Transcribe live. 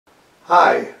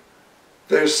Hi,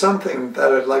 there's something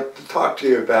that I'd like to talk to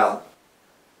you about.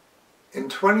 In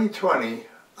 2020,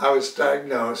 I was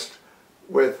diagnosed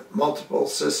with multiple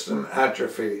system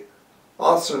atrophy,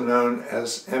 also known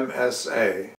as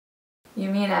MSA. You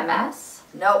mean MS?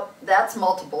 Nope, that's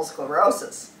multiple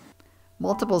sclerosis.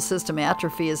 Multiple system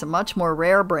atrophy is a much more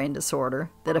rare brain disorder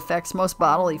that affects most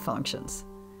bodily functions.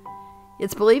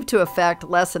 It's believed to affect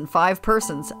less than 5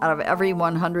 persons out of every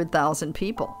 100,000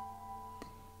 people.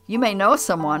 You may know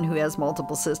someone who has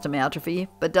multiple system atrophy,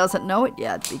 but doesn't know it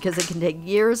yet because it can take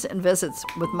years and visits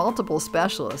with multiple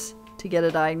specialists to get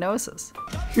a diagnosis.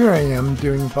 Here I am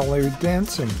doing ballet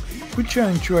dancing, which I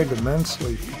enjoyed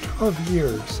immensely for 12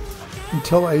 years,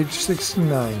 until age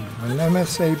 69, when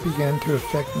MSA began to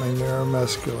affect my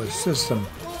neuromuscular system.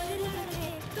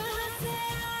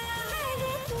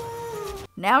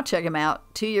 Now check him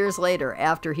out 2 years later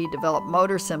after he developed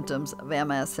motor symptoms of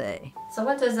MSA. So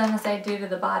what does MSA do to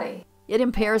the body? It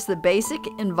impairs the basic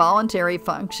involuntary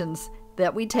functions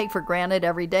that we take for granted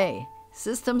every day,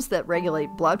 systems that regulate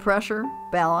blood pressure,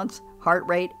 balance, heart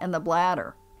rate, and the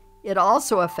bladder. It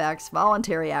also affects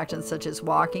voluntary actions such as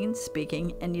walking,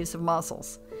 speaking, and use of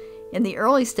muscles. In the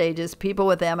early stages, people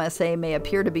with MSA may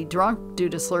appear to be drunk due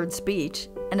to slurred speech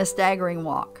and a staggering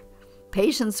walk.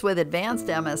 Patients with advanced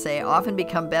MSA often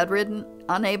become bedridden,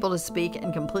 unable to speak,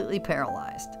 and completely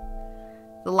paralyzed.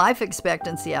 The life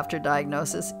expectancy after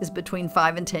diagnosis is between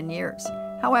 5 and 10 years.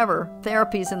 However,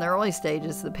 therapies in the early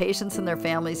stages, the patients and their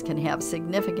families can have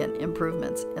significant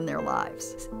improvements in their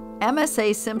lives.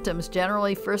 MSA symptoms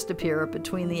generally first appear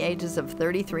between the ages of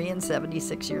 33 and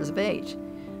 76 years of age.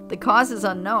 The cause is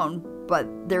unknown, but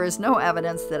there is no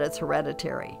evidence that it's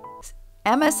hereditary.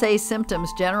 MSA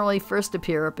symptoms generally first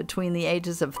appear between the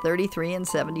ages of 33 and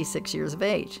 76 years of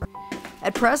age.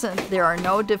 At present, there are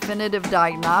no definitive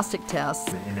diagnostic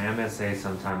tests. In MSA,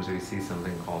 sometimes we see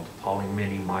something called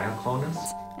polymini myoclonus.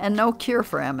 And no cure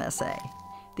for MSA.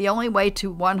 The only way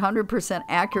to 100%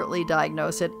 accurately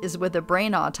diagnose it is with a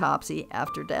brain autopsy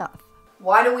after death.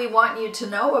 Why do we want you to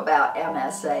know about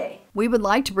MSA? We would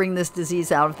like to bring this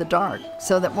disease out of the dark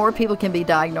so that more people can be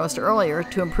diagnosed earlier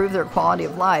to improve their quality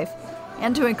of life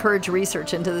and to encourage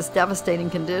research into this devastating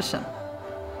condition.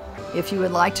 If you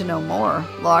would like to know more,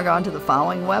 log on to the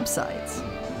following websites.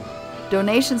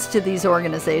 Donations to these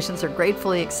organizations are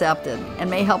gratefully accepted and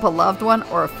may help a loved one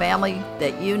or a family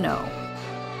that you know.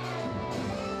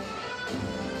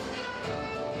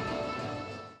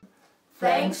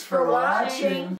 Thanks for watching.